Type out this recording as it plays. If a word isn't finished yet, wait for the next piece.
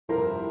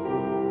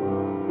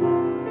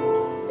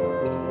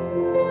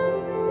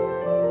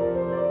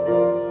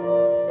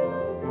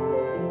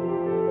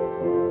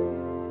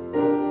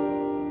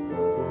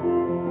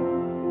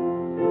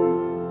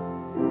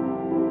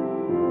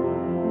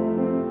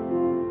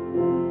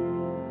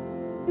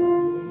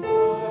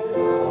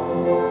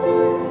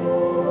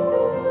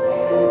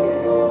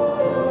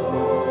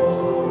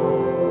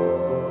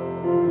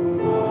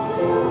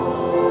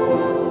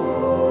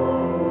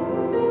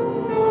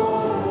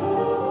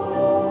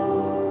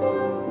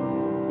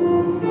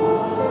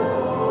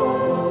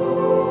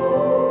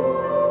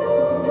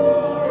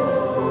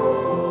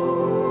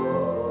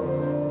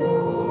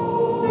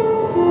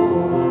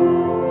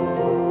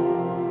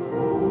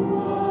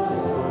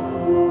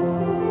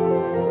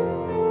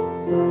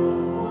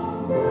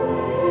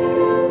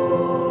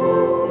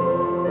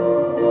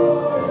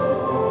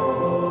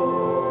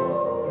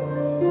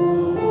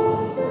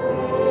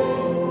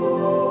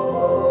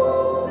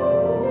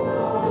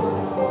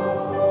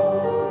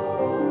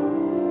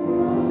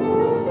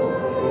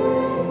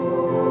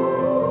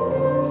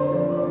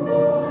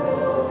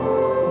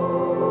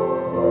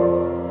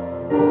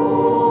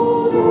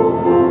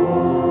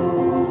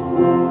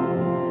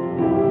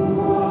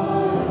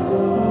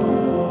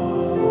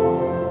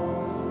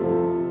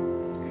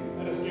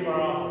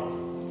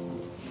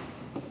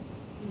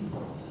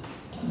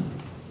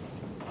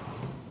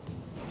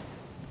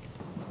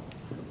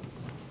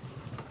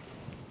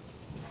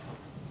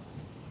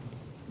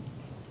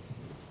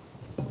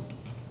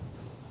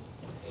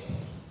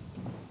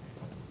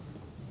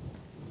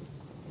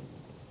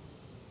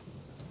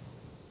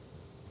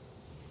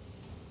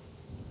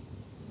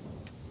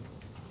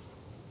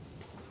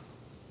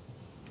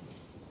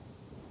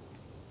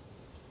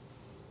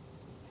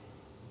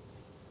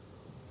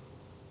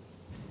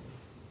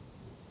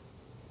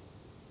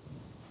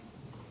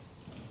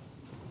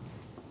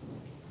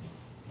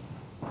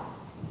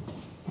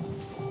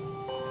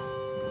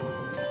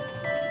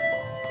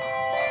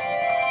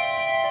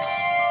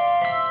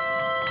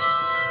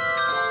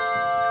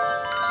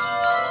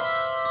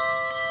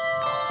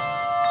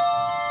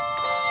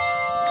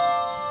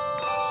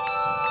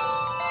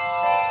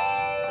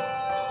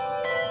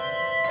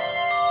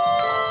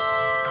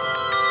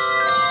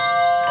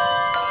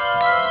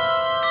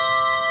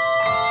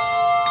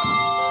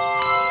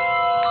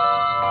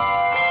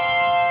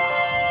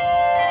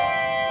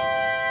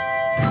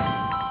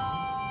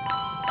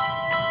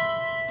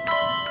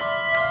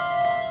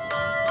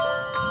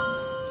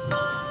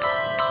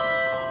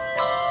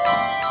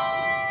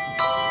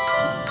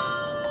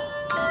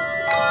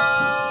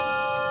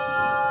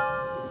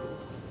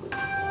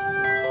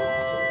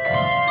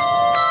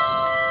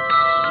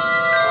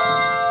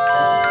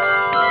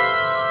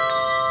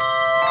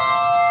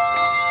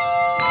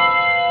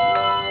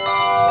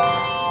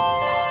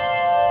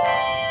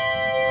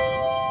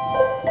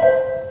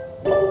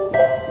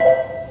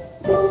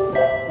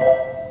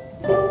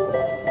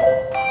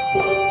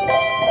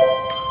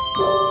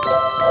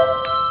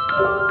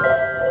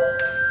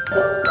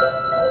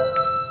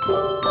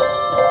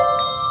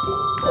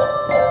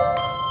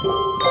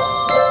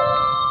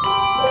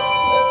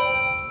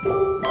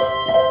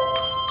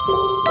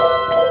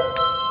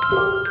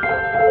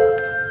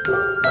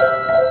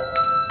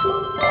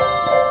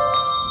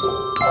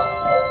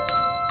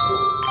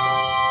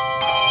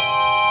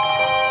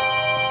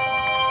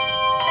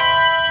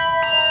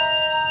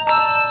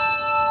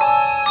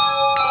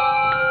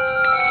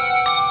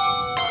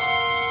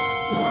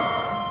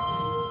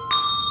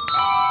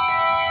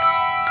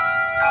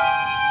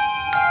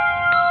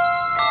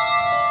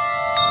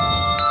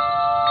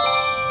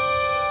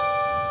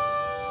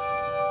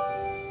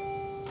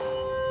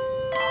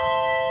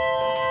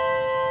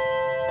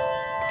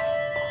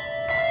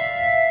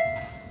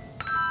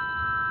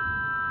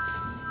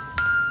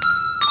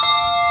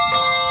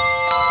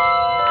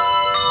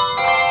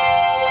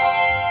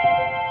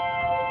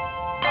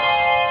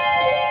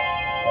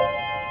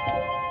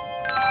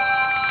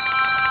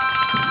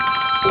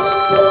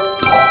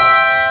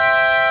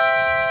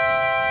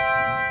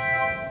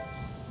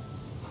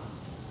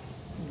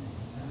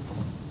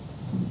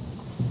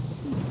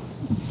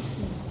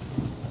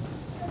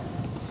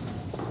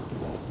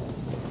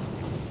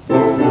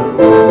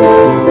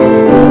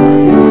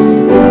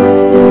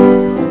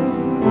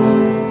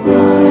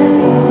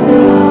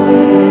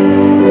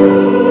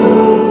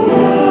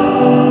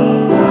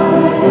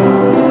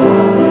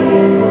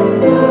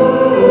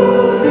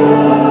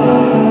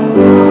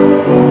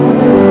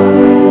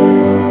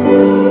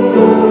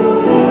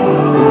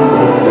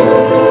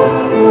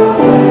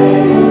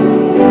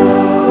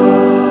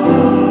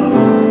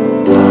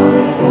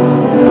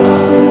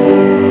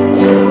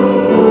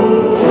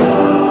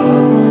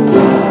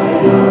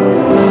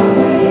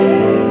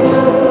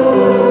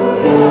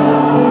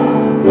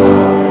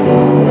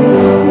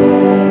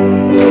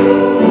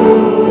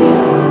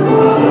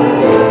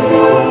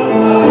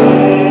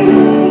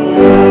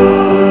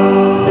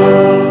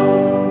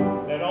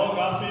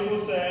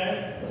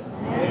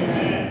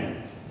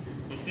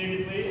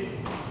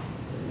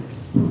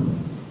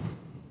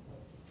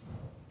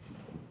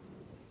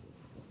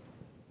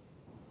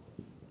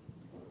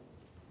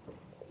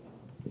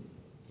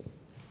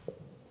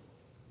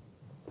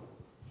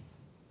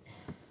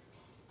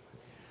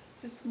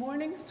This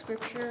morning's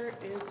scripture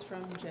is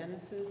from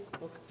Genesis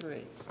book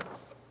 3.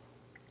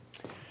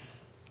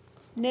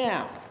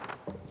 Now,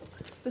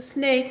 the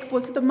snake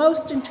was the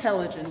most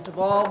intelligent of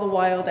all the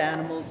wild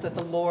animals that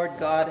the Lord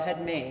God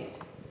had made.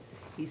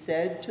 He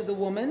said to the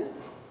woman,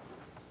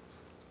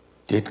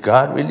 "Did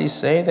God really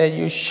say that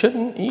you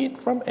shouldn't eat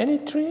from any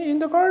tree in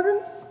the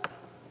garden?"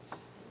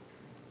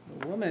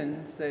 The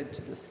woman said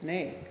to the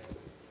snake,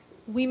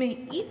 "We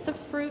may eat the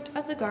fruit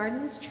of the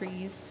garden's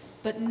trees,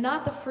 but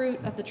not the fruit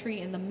of the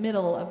tree in the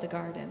middle of the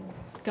garden.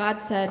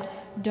 God said,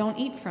 'Don't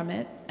eat from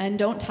it and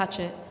don't touch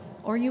it,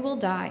 or you will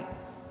die.'"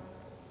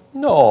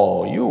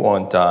 "No, you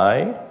won't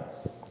die.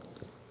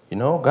 You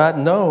know, God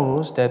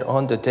knows that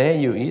on the day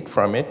you eat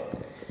from it,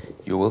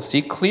 you will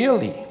see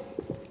clearly,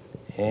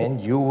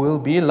 and you will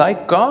be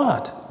like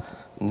God,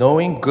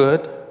 knowing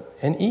good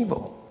and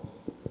evil."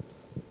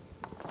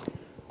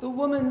 The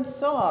woman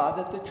saw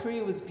that the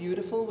tree was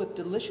beautiful with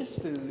delicious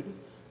food,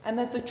 and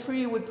that the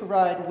tree would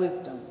provide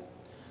wisdom.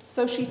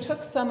 So she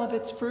took some of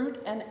its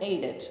fruit and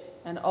ate it,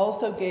 and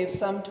also gave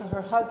some to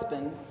her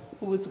husband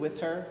who was with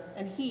her,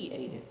 and he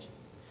ate it.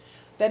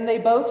 Then they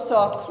both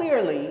saw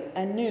clearly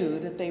and knew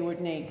that they were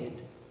naked.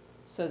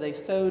 So they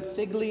sewed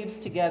fig leaves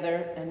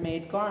together and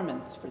made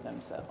garments for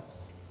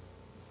themselves.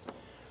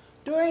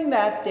 During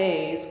that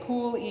day's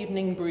cool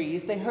evening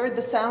breeze, they heard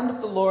the sound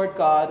of the Lord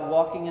God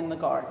walking in the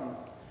garden.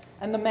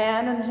 And the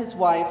man and his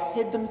wife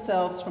hid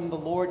themselves from the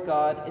Lord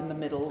God in the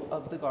middle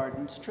of the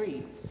garden's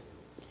trees.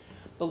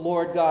 The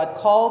Lord God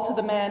called to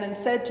the man and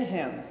said to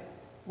him,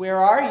 "Where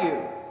are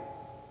you?"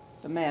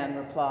 The man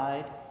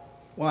replied,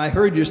 "Well, I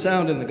heard your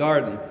sound in the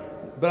garden,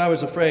 but I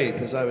was afraid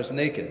because I was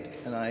naked,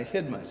 and I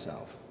hid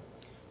myself."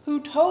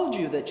 "Who told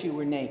you that you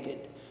were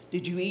naked?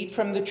 Did you eat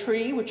from the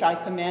tree which I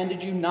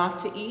commanded you not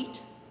to eat?"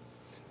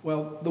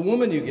 "Well, the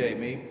woman you gave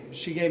me,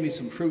 she gave me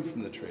some fruit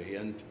from the tree,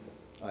 and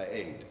I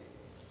ate."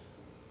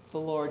 The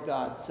Lord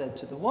God said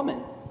to the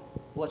woman,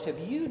 "What have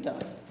you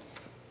done?"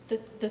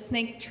 The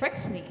snake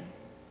tricked me,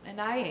 and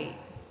I ate."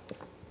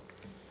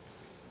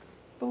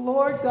 The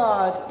Lord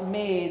God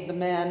made the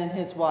man and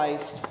his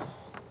wife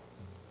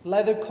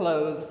leather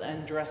clothes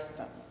and dressed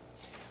them.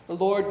 The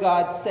Lord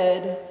God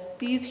said,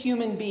 "These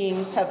human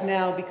beings have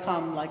now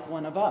become like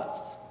one of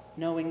us,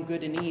 knowing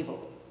good and evil."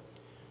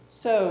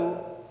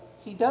 So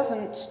he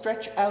doesn't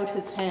stretch out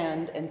his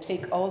hand and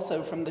take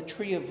also from the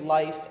tree of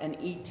life and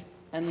eat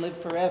and live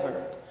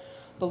forever.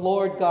 The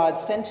Lord God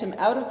sent him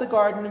out of the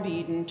Garden of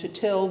Eden to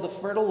till the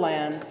fertile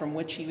land from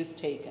which he was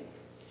taken.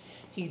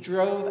 He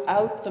drove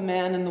out the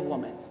man and the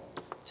woman.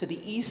 To the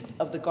east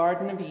of the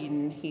Garden of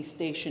Eden, he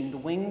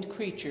stationed winged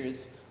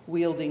creatures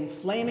wielding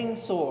flaming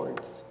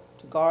swords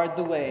to guard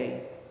the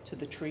way to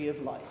the tree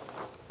of life.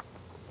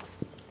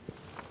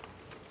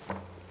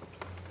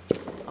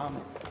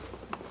 Amen.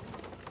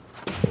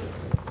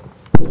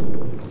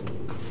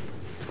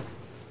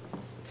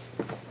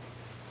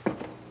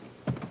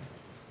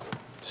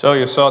 So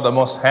you saw the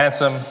most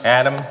handsome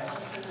Adam,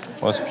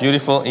 most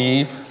beautiful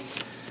Eve,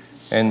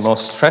 and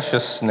most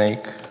treacherous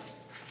snake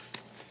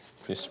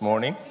this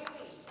morning,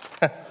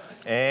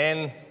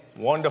 and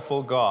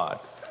wonderful God.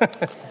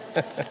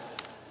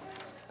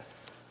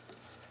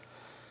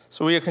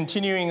 So we are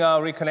continuing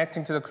our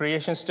reconnecting to the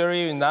creation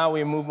story, and now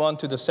we move on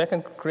to the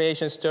second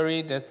creation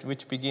story,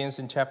 which begins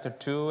in chapter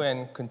 2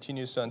 and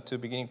continues on to the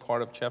beginning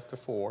part of chapter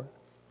 4.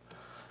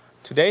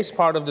 Today's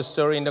part of the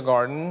story in the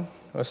garden,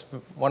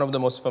 one of the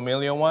most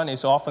familiar one,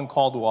 is often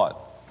called what?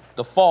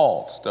 The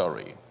fall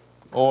story,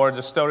 or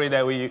the story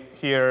that we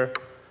hear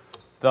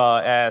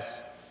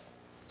as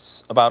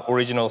about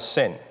original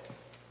sin.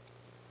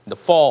 The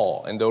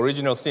fall and the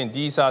original sin,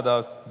 these are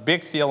the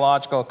big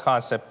theological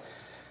concepts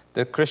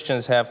that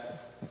Christians have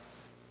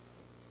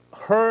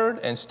heard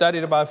and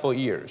studied about for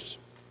years.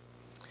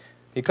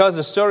 Because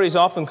the story is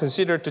often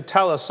considered to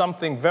tell us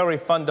something very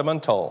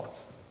fundamental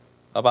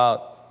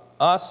about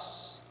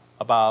us,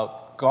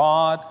 about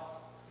God,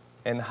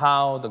 and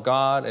how the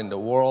God and the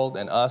world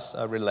and us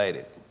are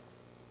related.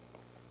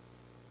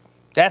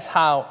 That's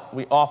how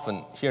we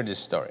often hear this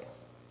story.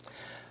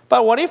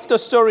 But what if the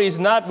story is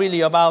not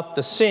really about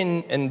the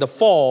sin and the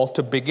fall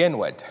to begin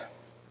with?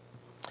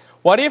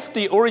 What if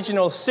the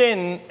original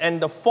sin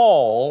and the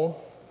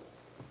fall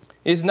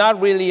is not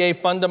really a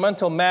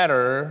fundamental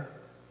matter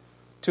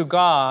to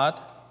God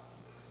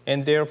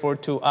and therefore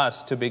to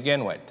us to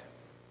begin with?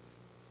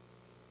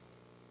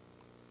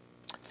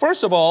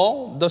 First of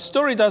all, the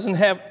story doesn't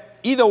have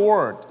either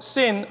word,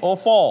 sin or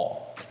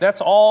fall. That's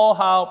all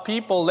how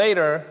people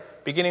later,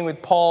 beginning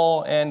with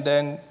Paul and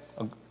then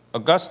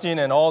Augustine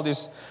and all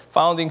these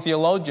founding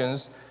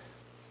theologians,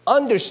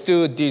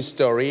 understood this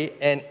story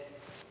and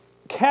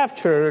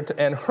captured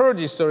and heard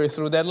this story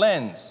through that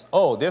lens.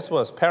 Oh, this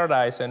was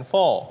paradise and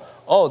fall.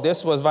 Oh,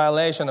 this was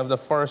violation of the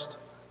first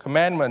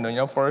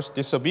commandment, first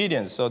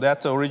disobedience. So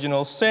that's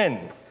original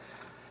sin.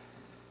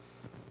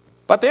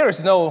 But there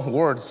is no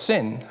word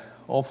sin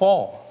or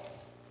fall.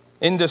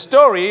 In the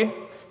story,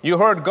 you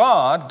heard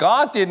God.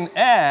 God didn't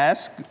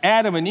ask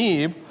Adam and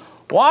Eve,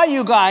 why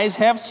you guys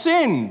have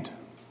sinned.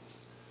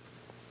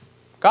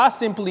 God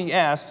simply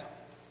asked,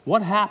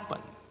 what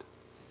happened?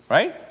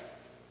 right?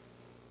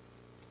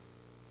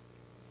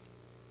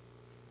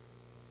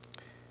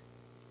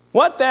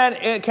 What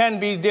then can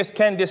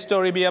this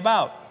story be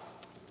about?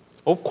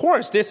 Of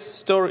course, this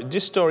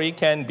story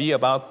can be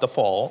about the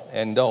fall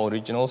and the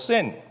original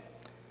sin.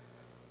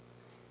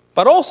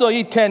 But also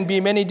it can be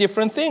many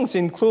different things,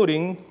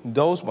 including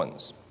those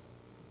ones.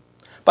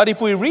 But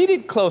if we read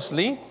it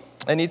closely,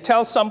 and it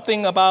tells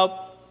something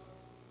about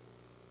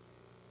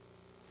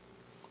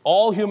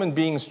all human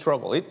beings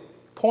struggle, it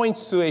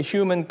points to a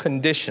human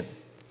condition.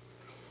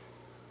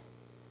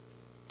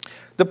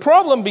 The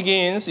problem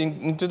begins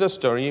into the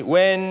story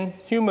when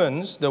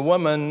humans, the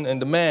woman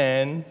and the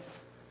man,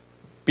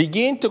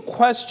 begin to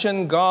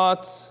question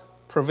God's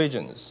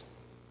provisions,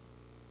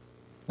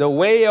 the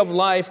way of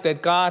life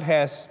that God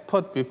has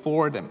put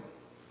before them,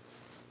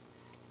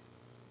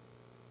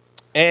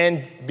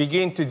 and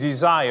begin to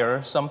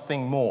desire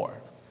something more.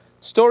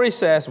 Story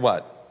says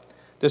what?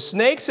 The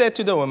snake said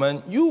to the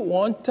woman, "You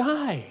won't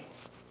die."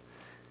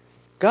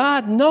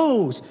 God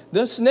knows.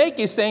 The snake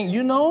is saying,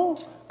 you know,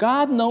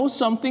 God knows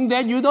something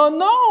that you don't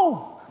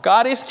know.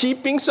 God is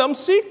keeping some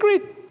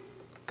secret.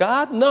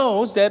 God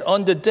knows that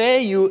on the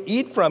day you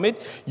eat from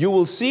it, you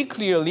will see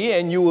clearly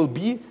and you will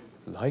be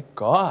like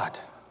God,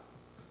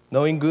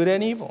 knowing good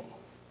and evil.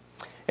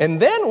 And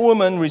then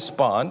woman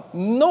responds,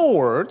 no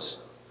words.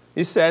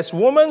 It says,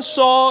 woman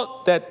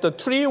saw that the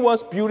tree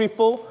was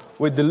beautiful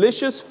with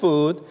delicious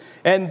food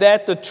and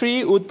that the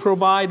tree would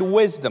provide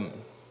wisdom.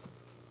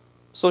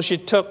 So she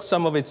took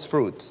some of its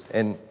fruits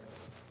and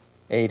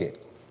ate it.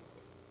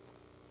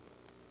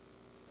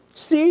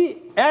 See,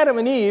 Adam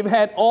and Eve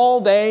had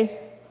all they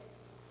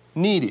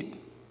needed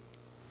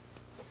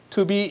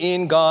to be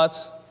in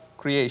God's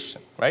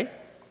creation, right?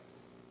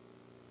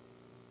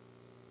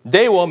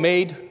 They were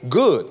made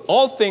good.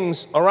 All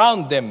things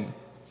around them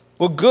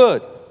were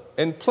good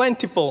and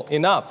plentiful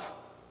enough.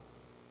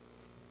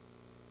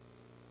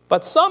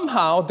 But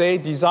somehow they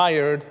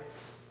desired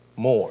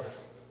more.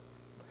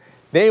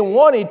 They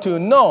wanted to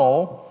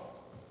know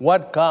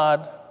what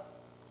God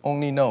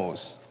only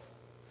knows.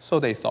 So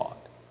they thought.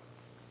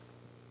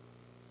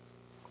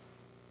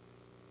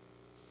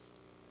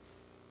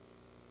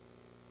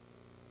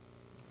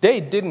 They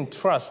didn't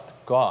trust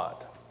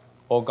God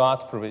or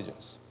God's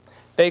provisions.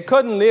 They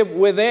couldn't live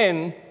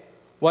within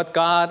what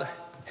God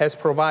has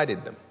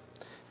provided them.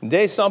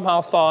 They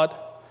somehow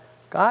thought,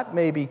 God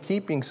may be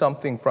keeping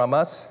something from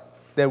us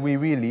that we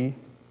really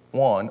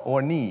want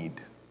or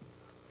need.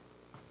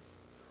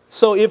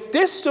 So if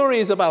this story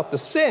is about the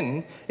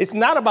sin, it's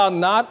not about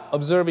not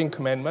observing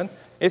commandment.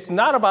 It's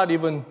not about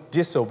even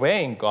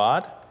disobeying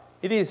God.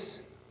 It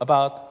is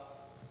about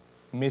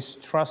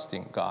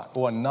mistrusting God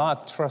or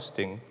not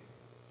trusting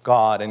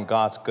God and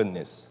God's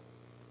goodness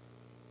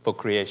for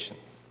creation,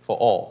 for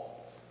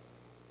all.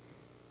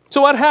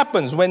 So what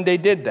happens when they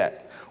did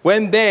that?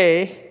 When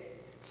they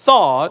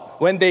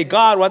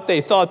got what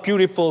they thought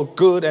beautiful,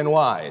 good, and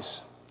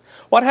wise?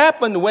 What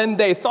happened when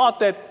they thought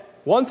that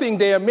one thing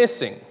they are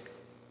missing?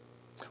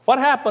 What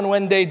happened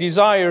when they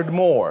desired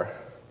more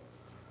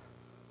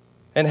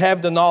and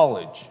have the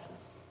knowledge?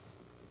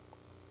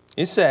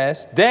 It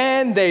says,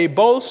 then they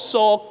both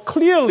saw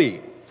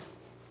clearly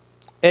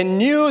and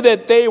knew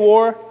that they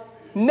were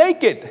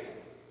naked.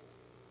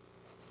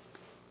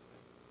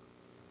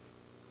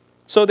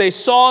 So they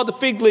sawed the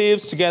fig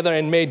leaves together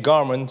and made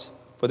garments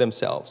for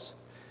themselves.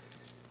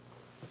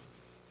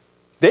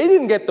 They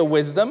didn't get the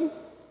wisdom.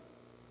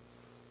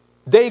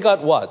 They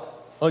got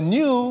what? A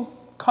new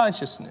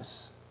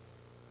consciousness.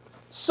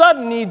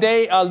 Suddenly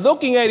they are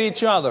looking at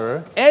each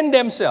other and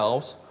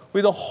themselves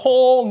with a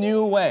whole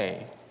new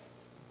way.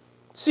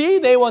 See,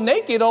 they were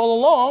naked all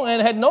along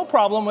and had no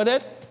problem with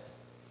it.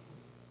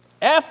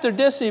 After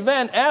this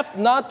event, after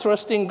not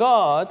trusting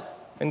God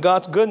and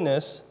God's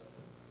goodness,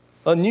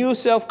 a new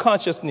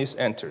self-consciousness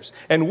enters.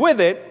 And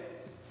with it,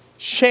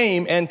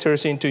 shame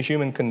enters into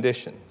human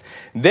condition.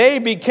 They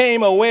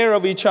became aware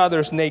of each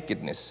other's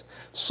nakedness.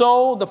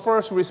 So the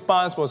first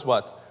response was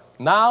what?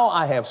 Now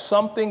I have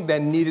something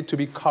that needed to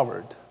be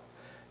covered,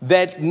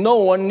 that no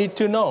one need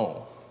to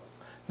know,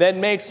 that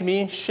makes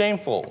me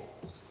shameful.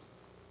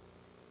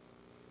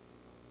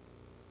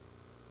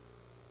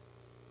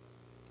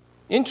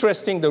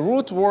 Interesting, the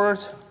root word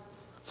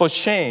for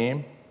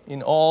shame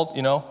in all,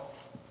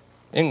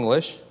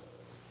 English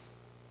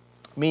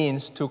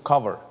means to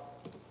cover.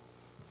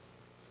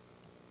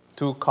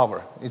 To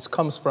cover. It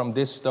comes from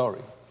this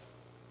story.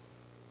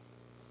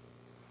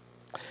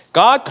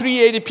 God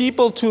created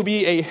people to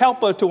be a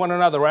helper to one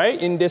another, right?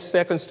 In this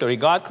second story,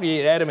 God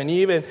created Adam and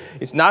Eve, and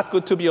it's not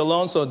good to be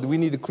alone, so we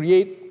need to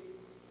create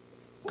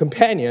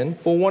companion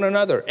for one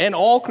another, and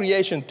all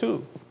creation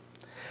too.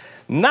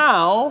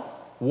 Now,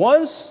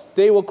 once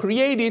they were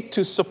created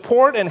to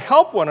support and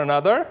help one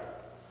another,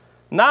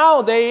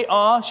 now they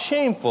are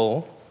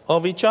shameful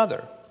of each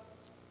other.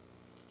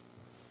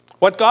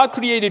 What God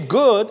created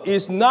good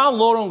is now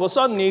no longer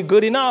suddenly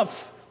good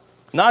enough.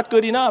 Not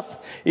good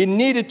enough. It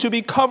needed to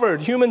be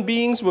covered. Human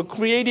beings were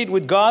created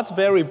with God's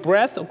very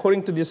breath,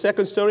 according to the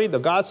second story, the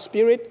God's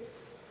Spirit.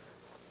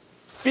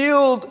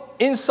 filled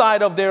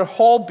inside of their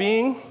whole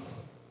being.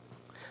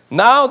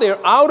 Now their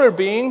outer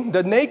being,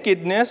 the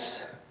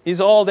nakedness,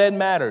 is all that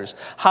matters.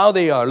 How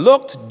they are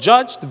looked,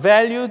 judged,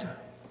 valued,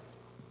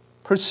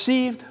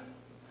 perceived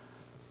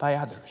by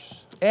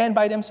others and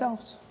by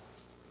themselves.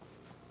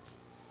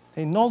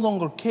 They no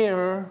longer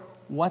care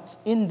what's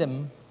in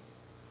them.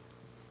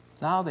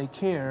 Now they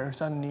care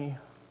suddenly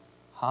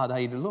how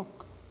they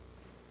look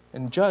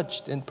and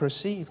judged and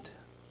perceived.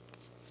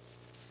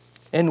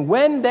 And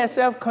when that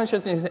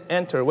self-consciousness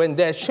enters, when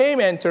that shame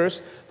enters,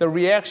 the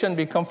reaction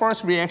becomes,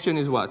 first reaction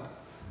is what?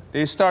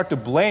 They start to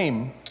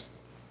blame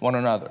one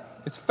another.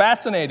 It's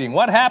fascinating.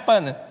 What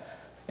happened?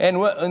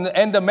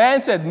 And the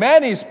man said,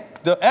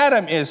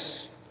 Adam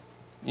is,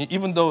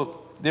 even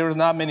though there were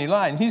not many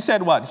lines, he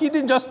said what? He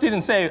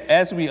didn't say,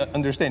 as we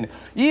understand it.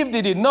 Eve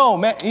didn't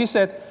know. He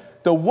said,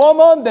 the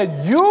woman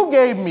that you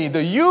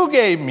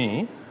gave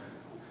me.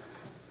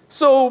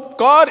 So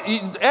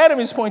Adam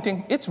is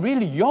pointing, it's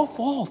really your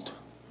fault.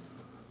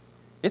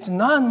 It's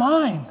not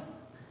mine.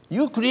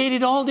 You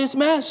created all this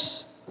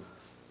mess.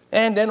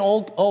 And then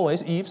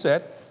always Eve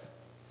said,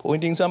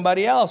 pointing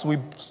somebody else. We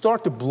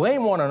start to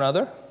blame one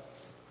another.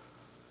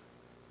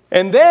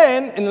 And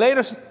then, and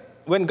later,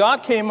 when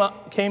God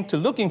came to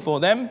looking for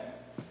them,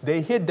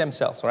 they hid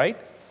themselves, right?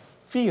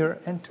 Fear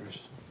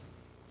enters.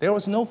 There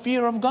was no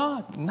fear of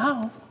God.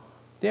 Now,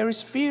 there is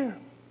fear.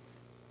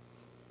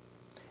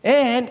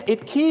 And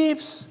it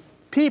keeps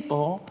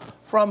people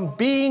from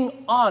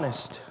being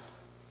honest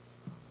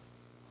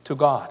to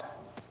God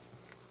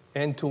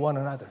and to one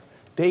another.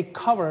 They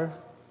cover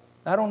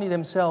not only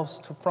themselves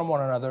from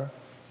one another,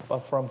 but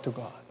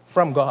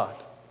from God.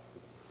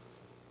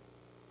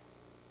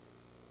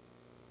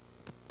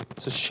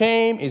 So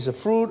shame is a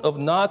fruit of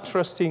not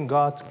trusting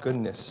God's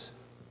goodness.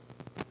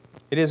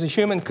 It is a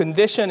human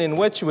condition in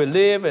which we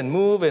live and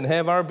move and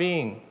have our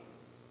being.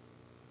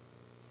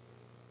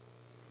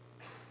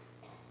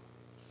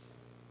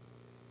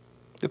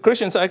 The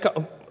Christian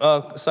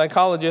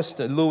psychologist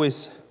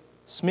Louis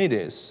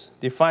Smedes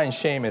defines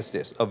shame as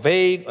this: a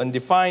vague,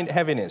 undefined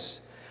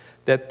heaviness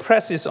that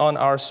presses on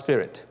our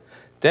spirit,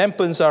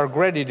 dampens our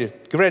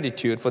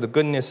gratitude for the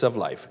goodness of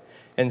life,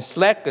 and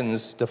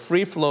slackens the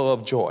free flow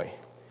of joy.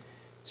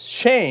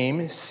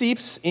 Shame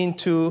seeps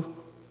into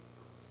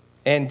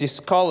and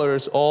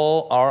discolors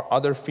all our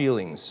other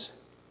feelings,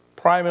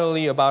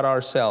 primarily about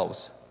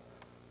ourselves,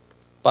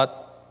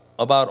 but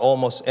about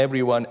almost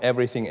everyone,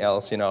 everything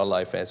else in our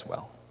life as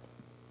well.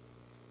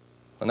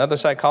 Another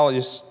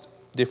psychologist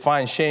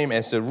defines shame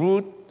as the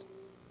root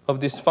of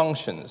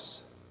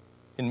dysfunctions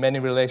in many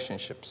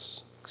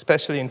relationships,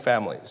 especially in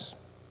families.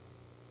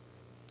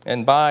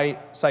 And by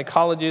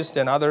psychologists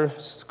and other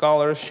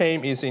scholars,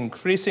 shame is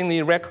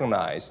increasingly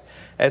recognized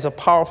as a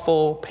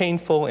powerful,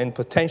 painful, and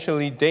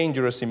potentially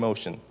dangerous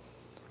emotion,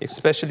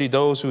 especially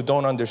those who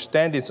don't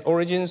understand its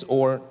origins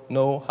or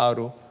know how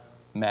to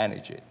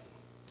manage it.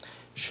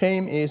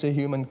 Shame is a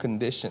human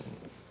condition.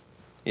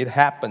 It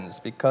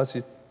happens because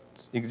it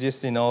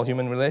exists in all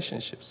human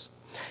relationships.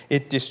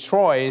 It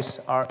destroys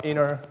our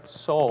inner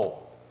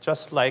soul,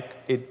 just like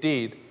it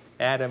did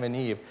Adam and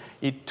Eve.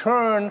 It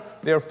turned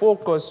their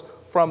focus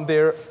from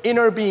their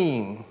inner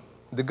being,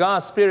 the God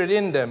Spirit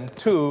in them,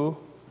 to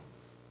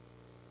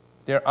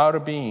their outer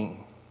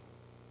being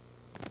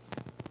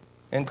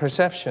and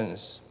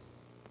perceptions.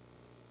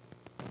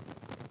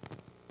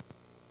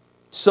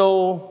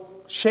 So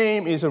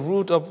shame is a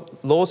root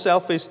of low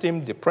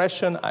self-esteem,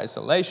 depression,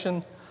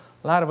 isolation,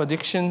 a lot of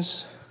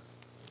addictions.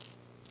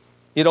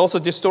 It also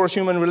distorts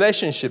human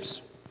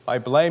relationships by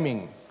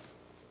blaming,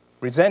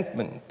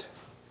 resentment,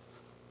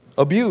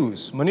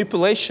 abuse,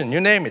 manipulation,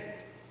 you name it,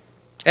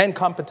 and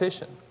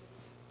competition.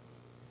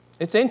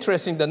 It's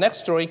interesting, the next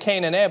story,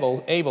 Cain and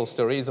Abel's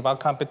story, is about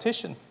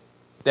competition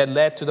that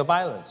led to the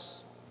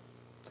violence.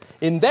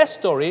 In that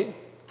story,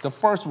 the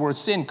first word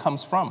sin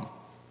comes from.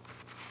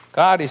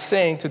 God is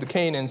saying to the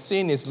Cain, and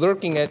sin is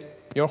lurking at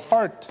your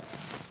heart,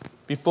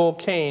 before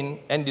Cain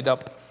ended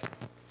up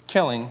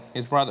killing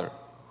his brother.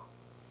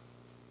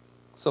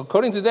 So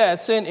according to that,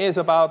 sin is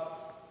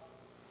about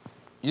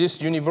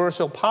this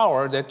universal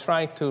power that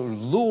tries to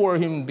lure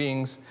human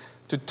beings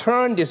to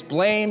turn this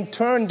blame,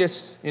 turn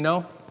this,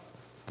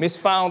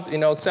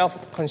 misfound,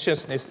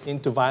 self-consciousness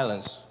into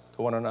violence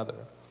to one another.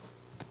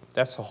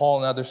 That's a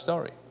whole other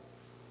story.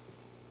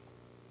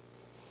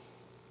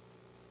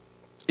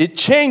 It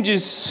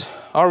changes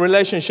our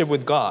relationship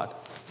with God.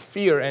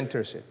 Fear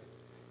enters it.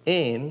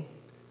 And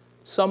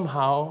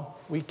somehow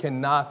we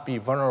cannot be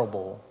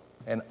vulnerable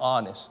and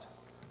honest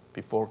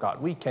before God.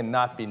 We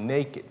cannot be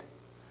naked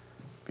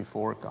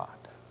before God.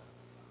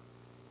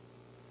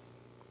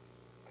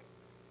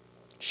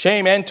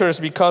 Shame enters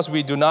because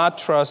we do not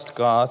trust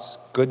God's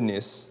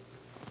goodness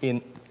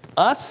in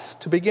us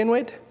to begin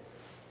with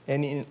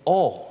and in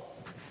all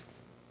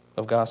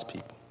of God's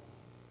people.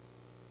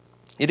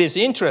 It is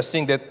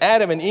interesting that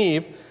Adam and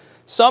Eve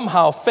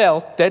somehow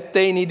felt that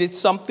they needed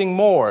something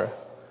more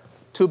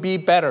to be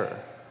better.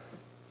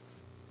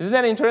 Isn't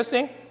that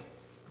interesting?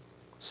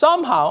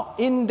 Somehow,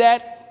 in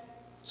that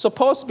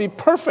supposed to be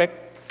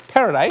perfect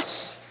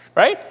paradise,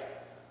 right?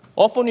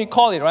 Often we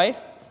call it, right?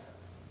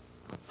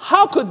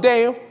 How could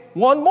they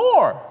want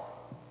more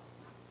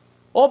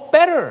or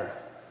better?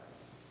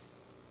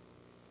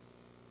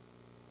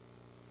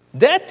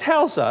 That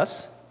tells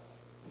us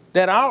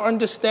that our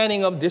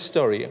understanding of this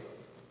story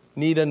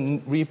need a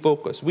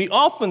refocus. We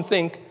often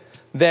think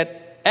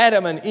that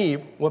Adam and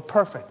Eve were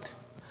perfect.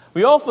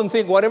 We often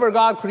think whatever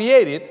God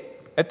created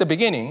at the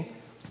beginning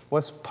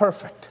was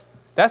perfect.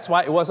 That's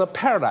why it was a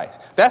paradise.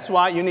 That's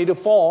why you need to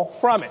fall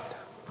from it.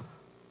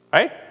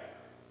 Right?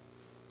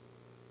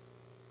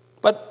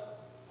 But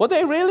were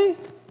they really?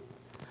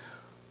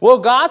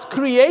 Was God's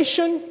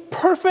creation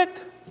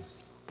perfect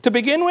to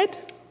begin with?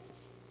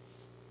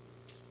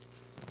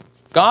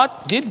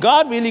 Did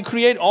God really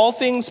create all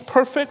things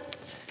perfect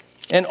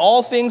and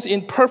all things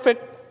in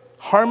perfect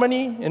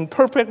harmony, in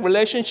perfect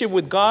relationship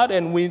with God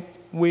and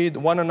with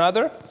one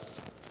another?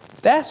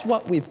 That's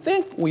what we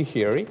think we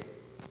hear.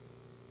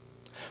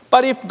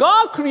 But if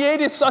God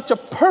created such a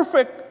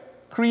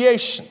perfect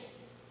creation,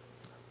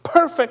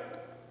 perfect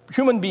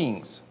human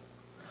beings,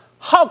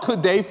 how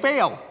could they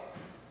fail?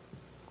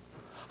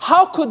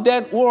 How could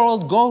that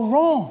world go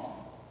wrong?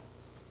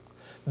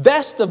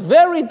 That's the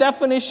very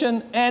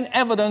definition and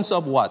evidence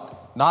of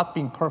what? Not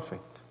being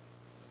perfect.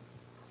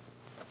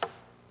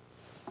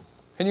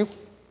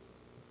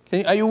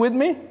 Are you with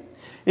me?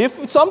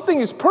 If something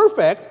is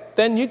perfect,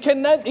 then it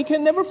can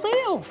never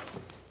fail.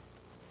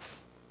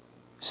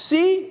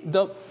 See,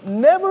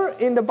 never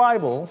in the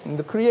Bible, in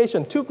the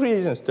two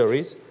creation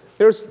stories,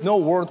 there's no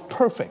word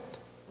perfect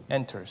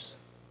enters.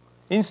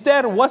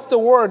 Instead, what's the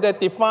word that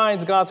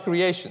defines God's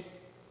creation?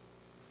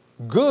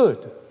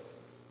 Good.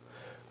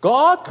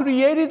 God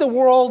created the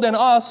world and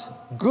us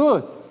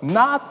good,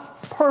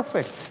 not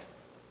perfect.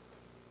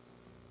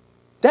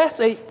 That's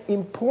an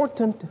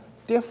important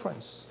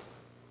difference.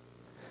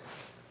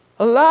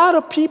 A lot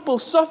of people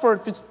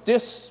suffered with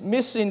this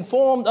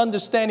misinformed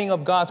understanding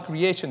of God's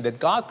creation, that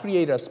God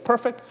created us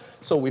perfect,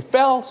 so we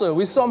fell, so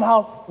we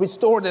somehow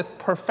restored that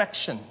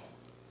perfection.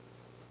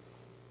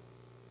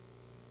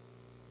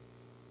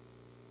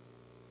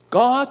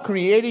 God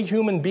created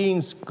human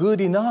beings good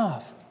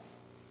enough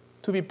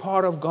to be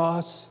part of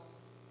God's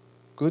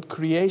good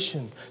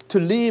creation,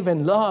 to live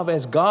and love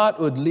as God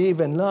would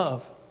live and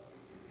love.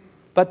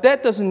 But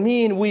that doesn't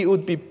mean we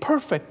would be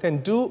perfect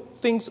and do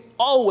things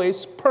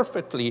always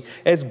perfectly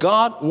as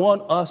God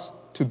wants us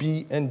to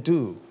be and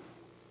do.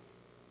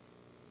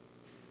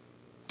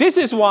 This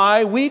is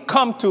why we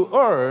come to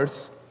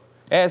earth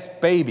as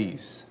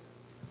babies.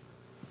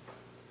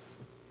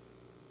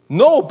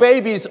 No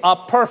babies are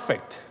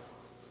perfect.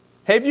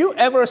 Have you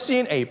ever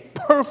seen a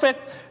perfect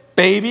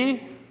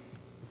baby?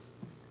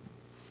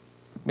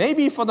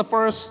 Maybe for the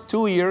first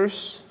 2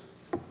 years.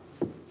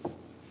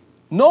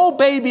 No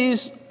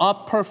babies are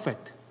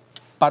perfect,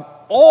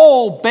 but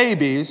all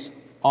babies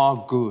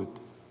are good.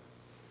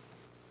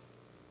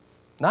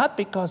 Not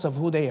because of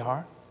who they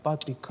are,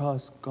 but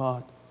because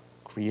God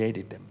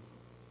created them.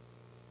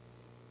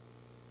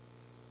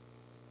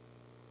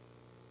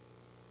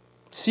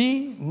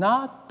 See,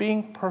 not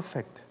being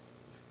perfect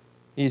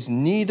is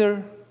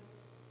neither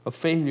a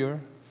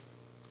failure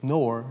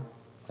nor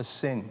a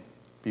sin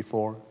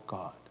before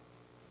God.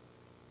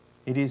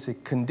 It is a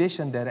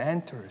condition that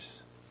enters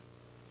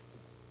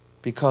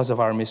because of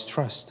our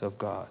mistrust of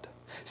God.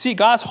 See,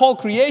 God's whole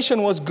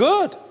creation was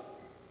good,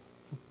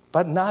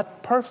 but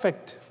not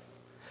perfect.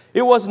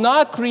 It was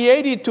not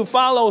created to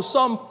follow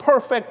some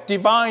perfect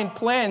divine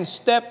plan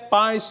step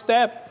by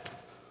step.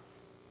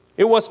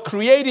 It was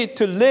created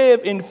to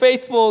live in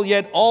faithful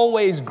yet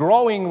always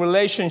growing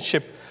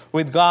relationship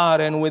with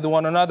God and with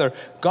one another.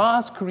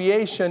 God's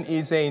creation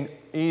is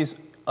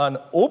an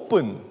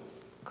open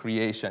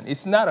creation.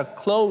 It's not a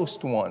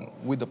closed one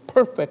with the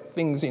perfect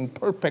things in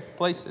perfect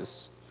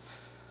places.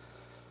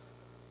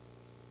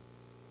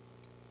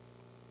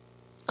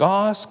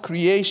 God's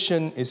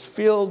creation is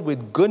filled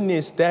with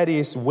goodness that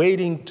is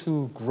waiting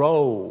to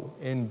grow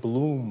and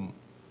bloom.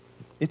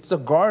 It's a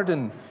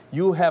garden.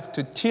 You have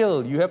to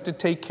till. You have to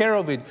take care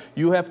of it.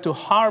 You have to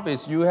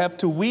harvest. You have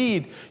to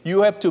weed.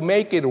 You have to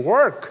make it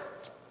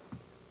work.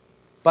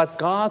 But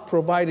God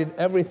provided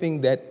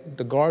everything that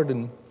the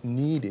garden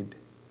needed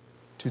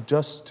to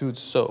just do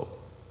so,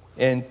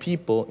 and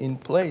people in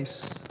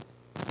place.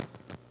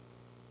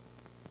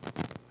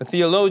 The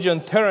theologian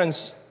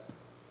Terence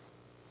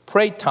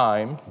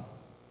Pratime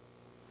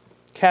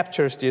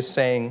captures this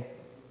saying,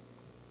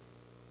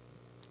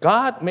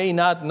 God may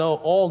not know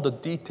all the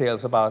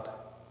details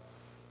about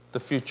the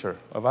future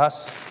of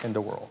us and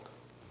the world.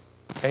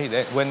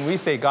 Okay? When we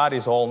say God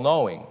is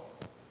all-knowing,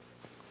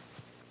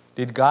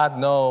 did God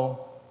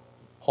know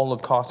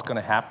Holocaust is going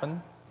to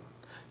happen?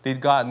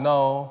 Did God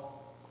know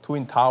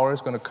Twin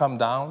Towers going to come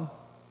down?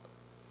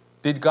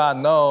 Did God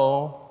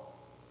know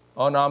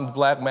unarmed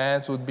black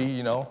men would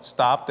be,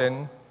 stopped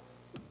and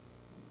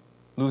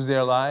lose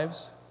their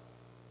lives?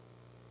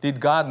 Did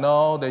God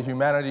know that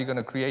humanity is going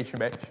to create,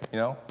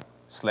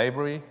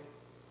 slavery?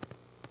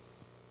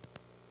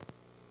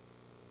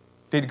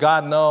 Did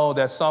God know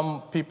that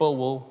some people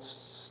will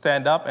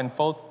stand up and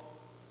vote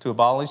to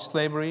abolish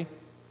slavery?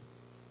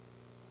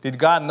 Did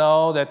God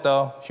know that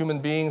the human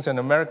beings and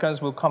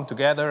Americans will come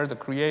together to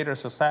create a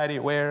society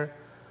where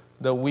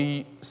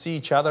we see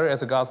each other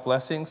as God's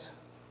blessings,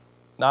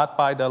 not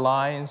by the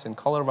lines and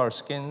color of our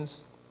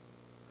skins?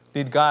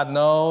 Did God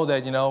know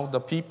that, the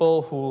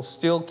people who will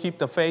still keep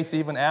the faith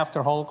even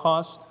after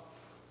Holocaust,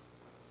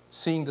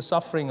 seeing the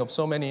suffering of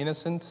so many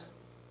innocents?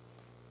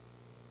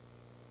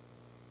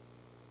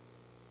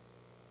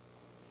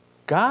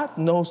 God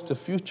knows the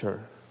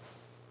future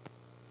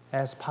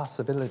has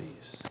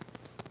possibilities.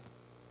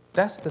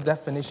 That's the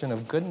definition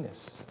of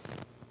goodness.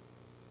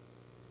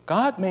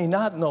 God may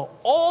not know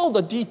all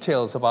the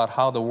details about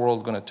how the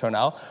world is going to turn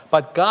out,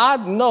 but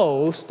God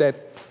knows that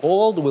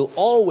all will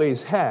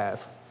always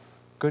have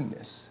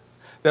goodness.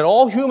 That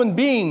all human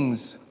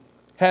beings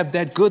have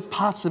that good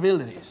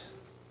possibilities.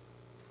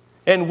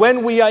 And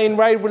when we are in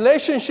right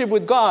relationship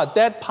with God,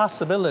 that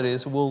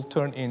possibilities will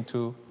turn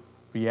into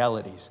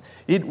realities.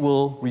 It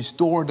will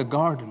restore the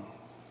garden.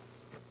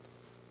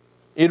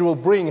 It will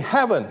bring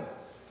heaven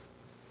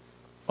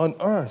on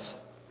earth,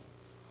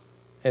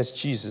 as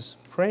Jesus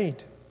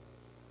prayed.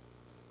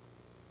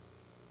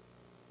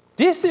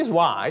 This is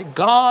why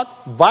God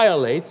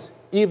violates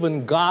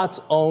even God's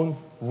own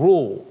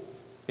rule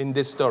in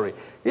this story.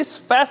 It's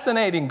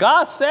fascinating.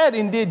 God said,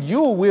 indeed,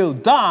 you will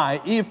die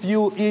if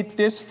you eat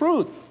this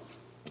fruit.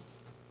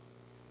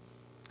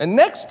 And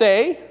next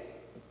day,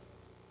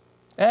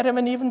 Adam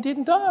and Eve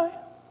didn't die.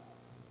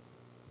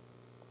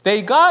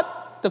 They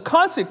got the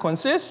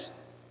consequences,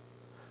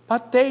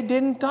 but they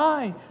didn't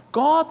die.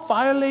 God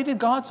violated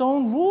God's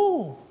own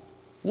rule.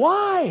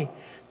 Why?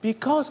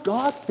 Because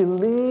God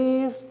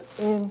believed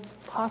in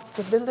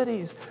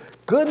possibilities.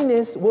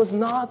 Goodness was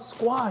not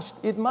squashed.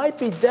 It might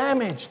be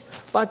damaged,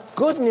 but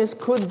goodness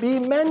could be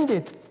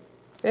mended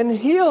and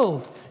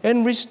healed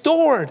and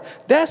restored.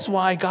 That's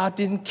why God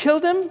didn't kill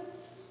them.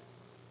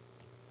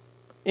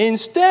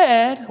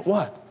 Instead,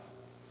 what?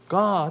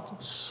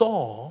 God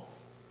saw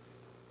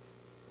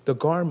the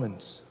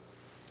garments.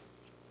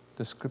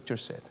 The scripture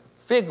said,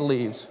 fig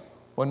leaves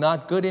were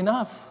not good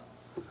enough.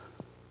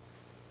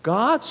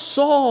 God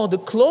saw the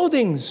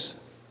clothings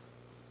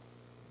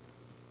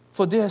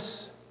for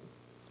this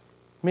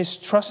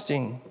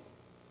mistrusting,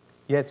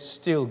 yet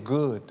still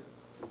good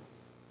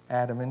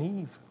Adam and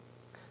Eve.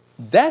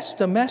 That's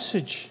the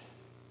message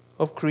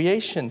of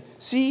creation.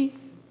 See,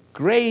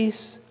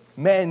 grace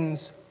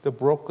mends the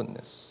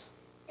brokenness.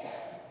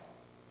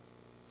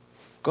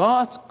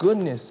 God's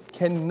goodness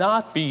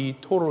cannot be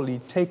totally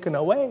taken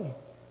away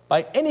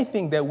by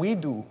anything that we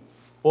do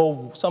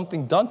or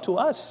something done to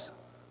us.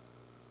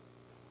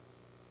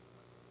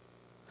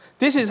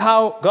 This is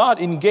how God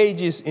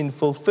engages in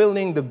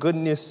fulfilling the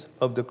goodness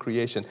of the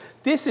creation.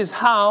 This is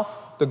how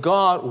the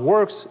God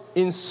works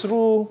in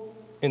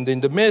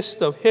the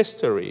midst of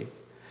history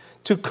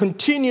to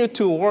continue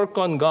to work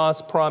on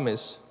God's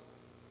promise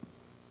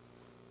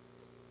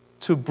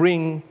to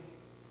bring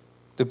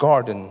the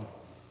garden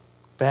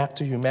back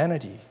to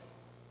humanity.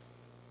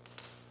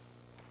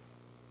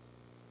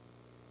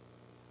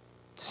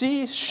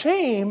 See,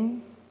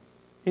 shame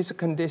is a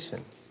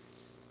condition.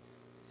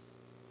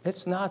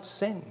 It's not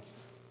sin.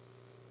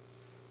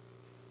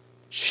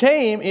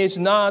 Shame is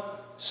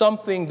not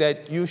something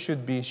that you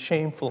should be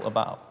shameful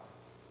about.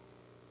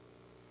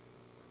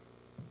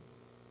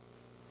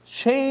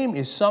 Shame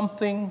is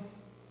something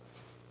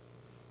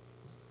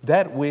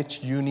that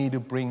which you need to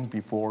bring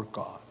before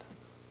God.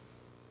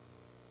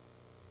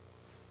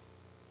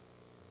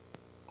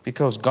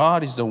 Because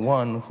God is the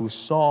one who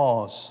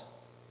saws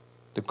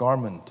the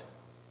garment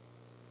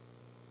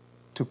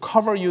to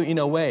cover you in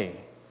a way,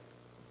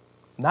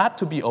 not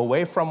to be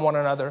away from one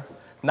another,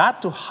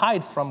 not to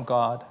hide from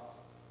God,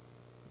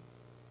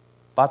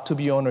 but to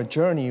be on a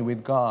journey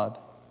with God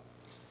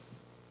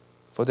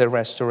for their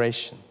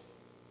restoration.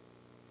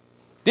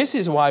 This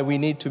is why we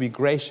need to be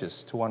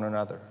gracious to one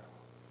another.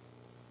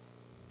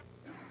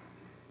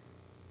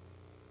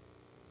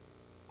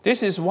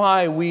 This is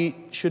why we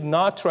should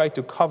not try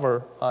to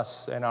cover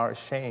us and our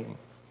shame.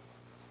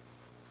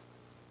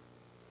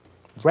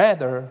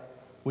 Rather,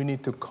 we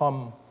need to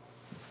come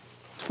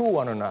to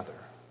one another,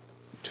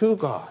 to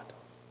God.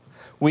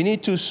 We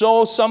need to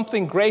show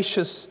something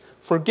gracious,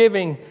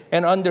 forgiving,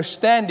 and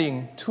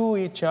understanding to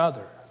each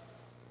other.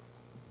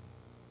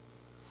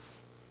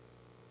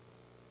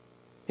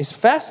 It's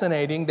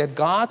fascinating that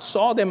God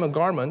saw them a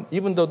garment,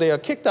 even though they are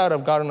kicked out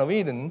of Garden of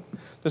Eden.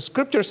 The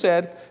scripture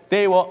said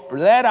they were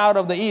led out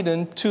of the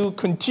Eden to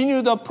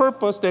continue the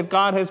purpose that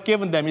God has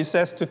given them. He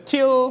says to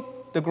till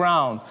the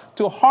ground,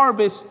 to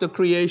harvest the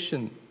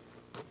creation.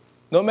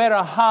 No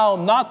matter how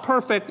not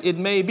perfect it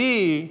may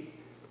be,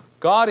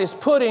 God is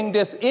putting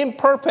this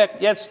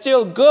imperfect yet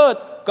still good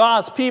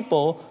God's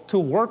people to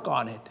work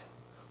on it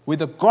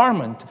with a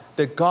garment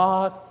that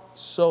God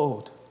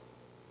sewed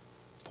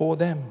for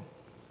them.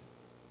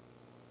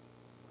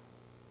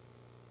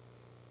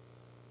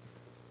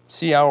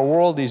 See, our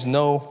world is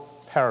no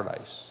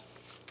paradise.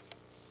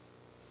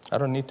 I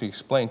don't need to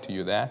explain to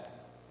you that.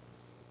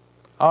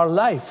 Our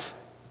life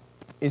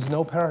is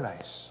no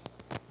paradise.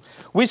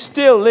 We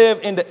still live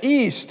in the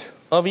east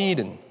of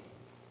Eden,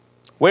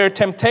 where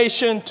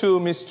temptation to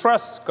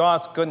mistrust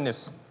God's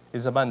goodness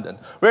is abundant,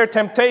 where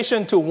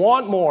temptation to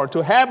want more,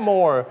 to have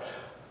more,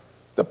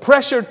 the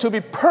pressure to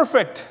be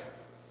perfect,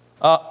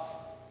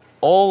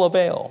 all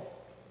avail.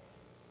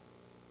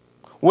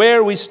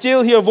 Where we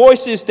still hear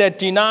voices that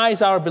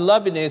denies our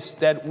belovedness,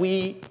 that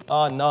we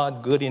are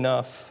not good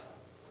enough.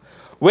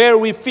 Where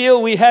we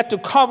feel we had to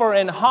cover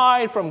and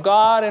hide from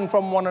God and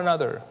from one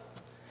another.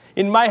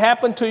 It might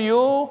happen to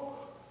you,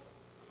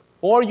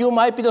 or you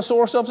might be the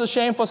source of the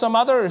shame for some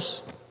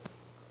others.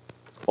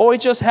 Or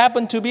it just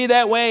happened to be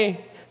that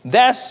way.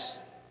 That's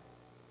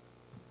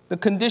the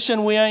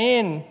condition we are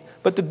in.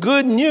 But the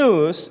good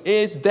news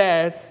is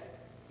that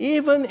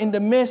even in the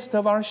midst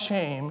of our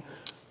shame,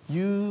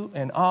 you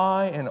and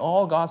I and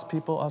all God's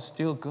people are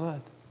still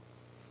good.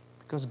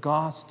 Because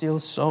God still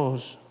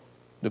sews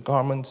the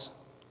garments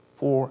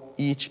for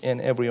each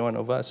and every one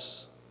of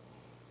us.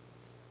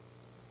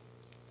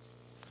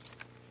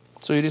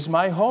 So it is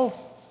my hope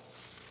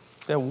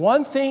that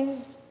one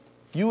thing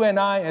you and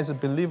I as a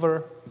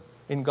believer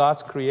in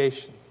God's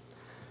creation,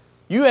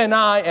 you and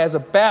I as a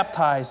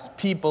baptized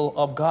people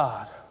of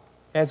God,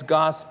 as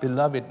God's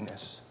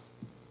belovedness,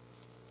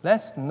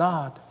 let's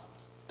not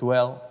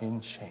dwell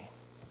in shame.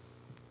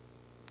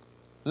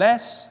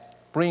 Let's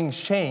bring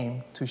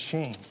shame to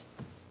shame.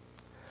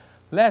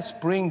 Let's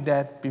bring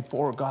that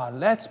before God.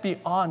 Let's be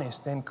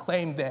honest and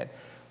claim that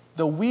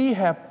though we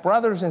have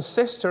brothers and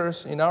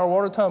sisters in our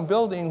Watertown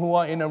building who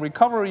are in a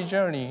recovery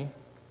journey,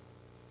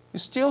 we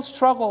still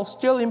struggle,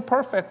 still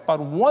imperfect, but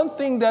one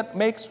thing that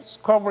makes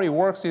recovery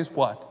works is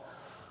what?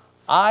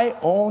 I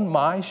own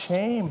my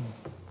shame.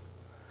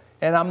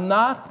 And I'm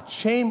not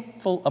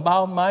shameful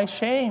about my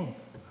shame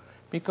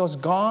because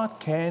God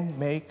can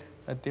make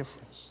a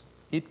difference.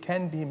 It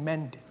can be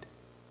mended.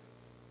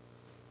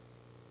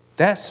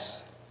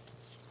 That's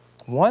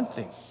one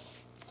thing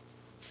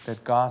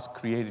that God's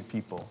created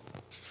people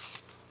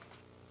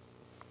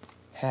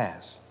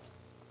have.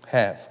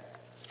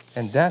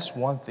 And that's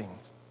one thing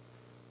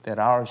that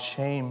our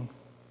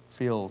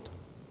shame-filled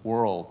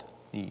world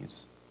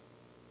needs.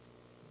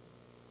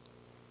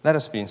 Let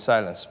us be in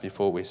silence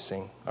before we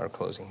sing our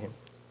closing hymn.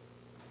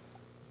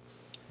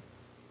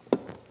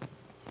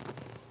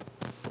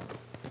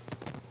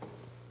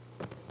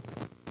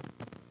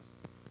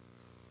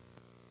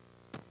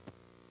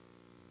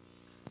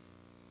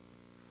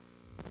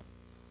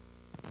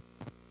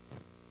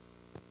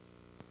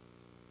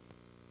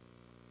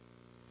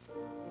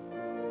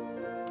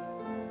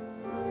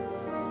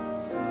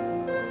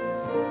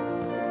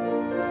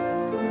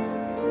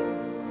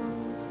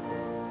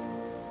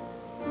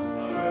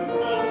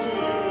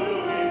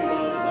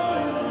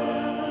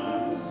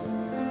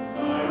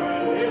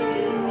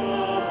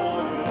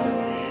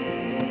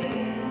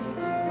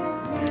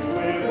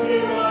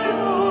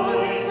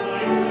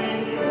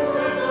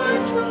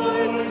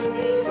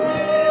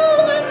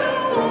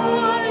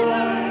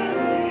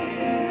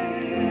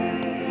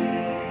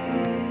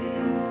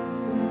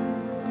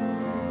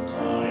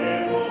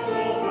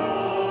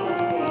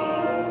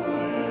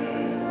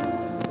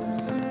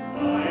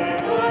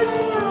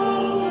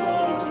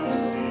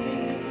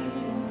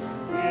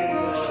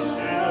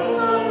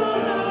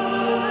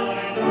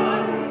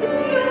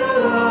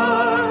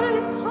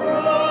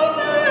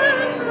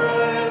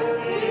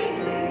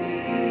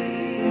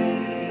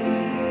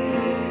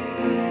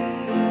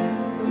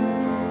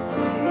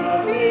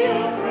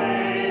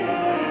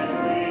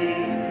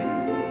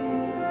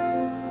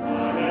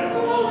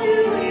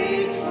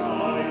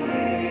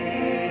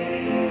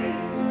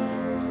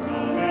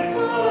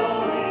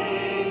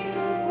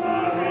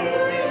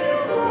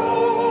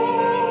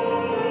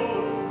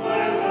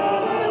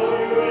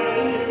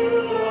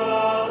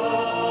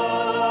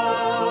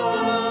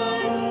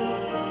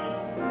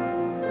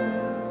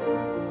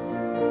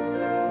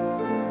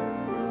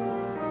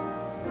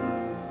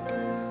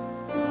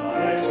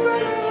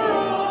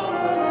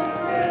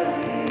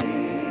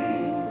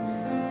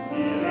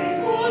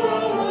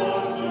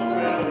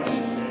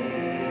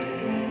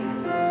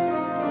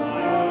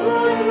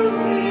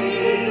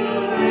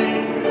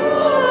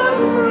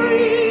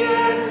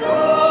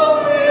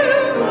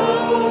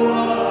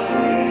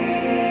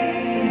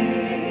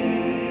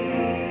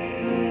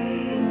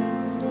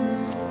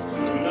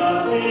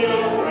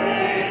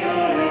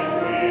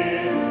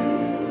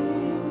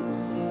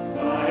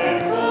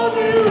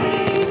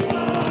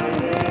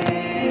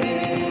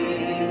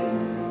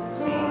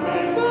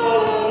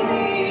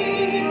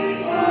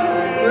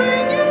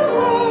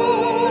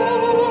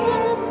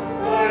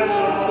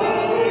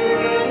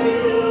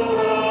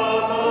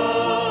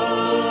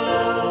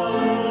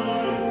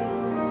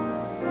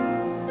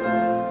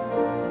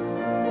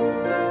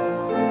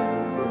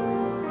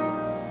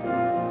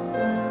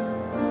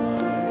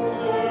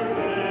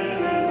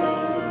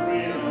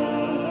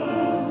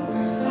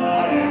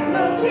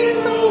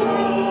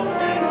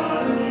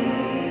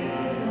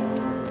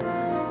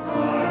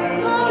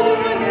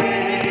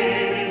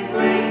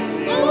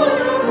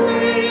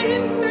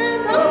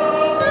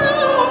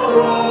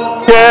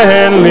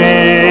 can live.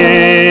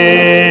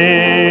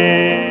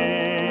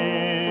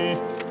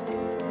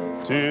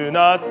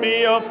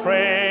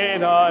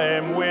 afraid, I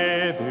am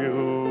with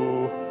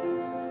you.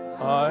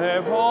 I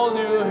have called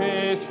you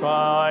each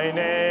by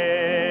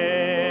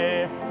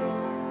name.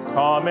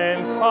 Come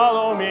and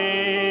follow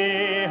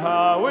me,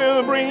 I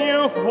will bring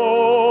you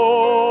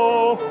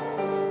home.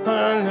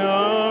 I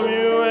love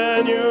you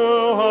and you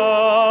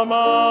are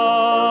mine.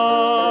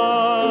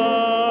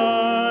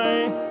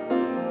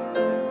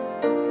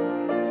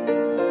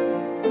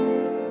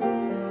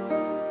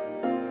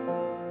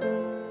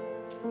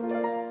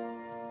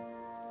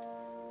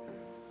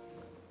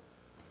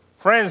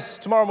 Friends,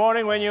 tomorrow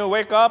morning when you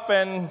wake up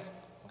and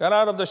get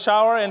out of the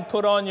shower and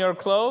put on your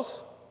clothes,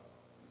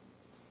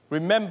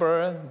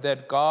 remember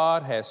that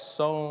God has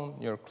sewn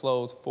your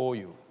clothes for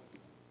you.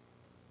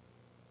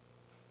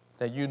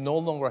 That you no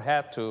longer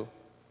have to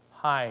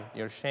hide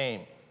your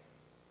shame,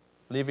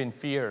 live in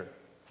fear.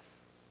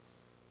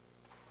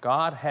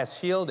 God has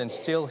healed and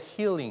still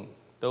healing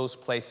those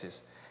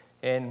places.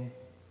 And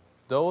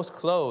those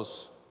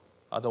clothes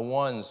are the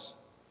ones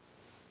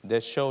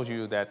that shows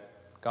you that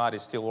God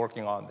is still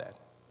working on that.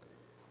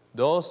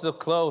 Those are the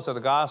clothes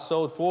that God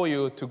sewed for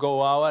you to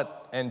go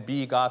out and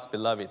be God's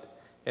beloved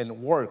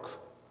and work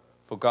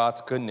for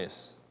God's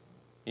goodness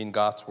in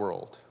God's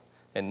world.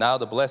 And now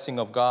the blessing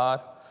of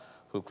God,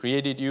 who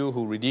created you,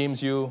 who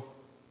redeems you,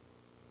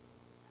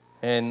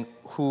 and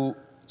who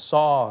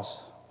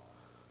saws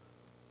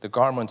the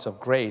garments of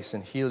grace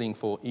and healing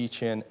for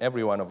each and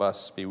every one of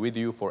us, be with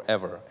you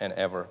forever and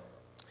ever.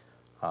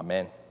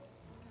 Amen.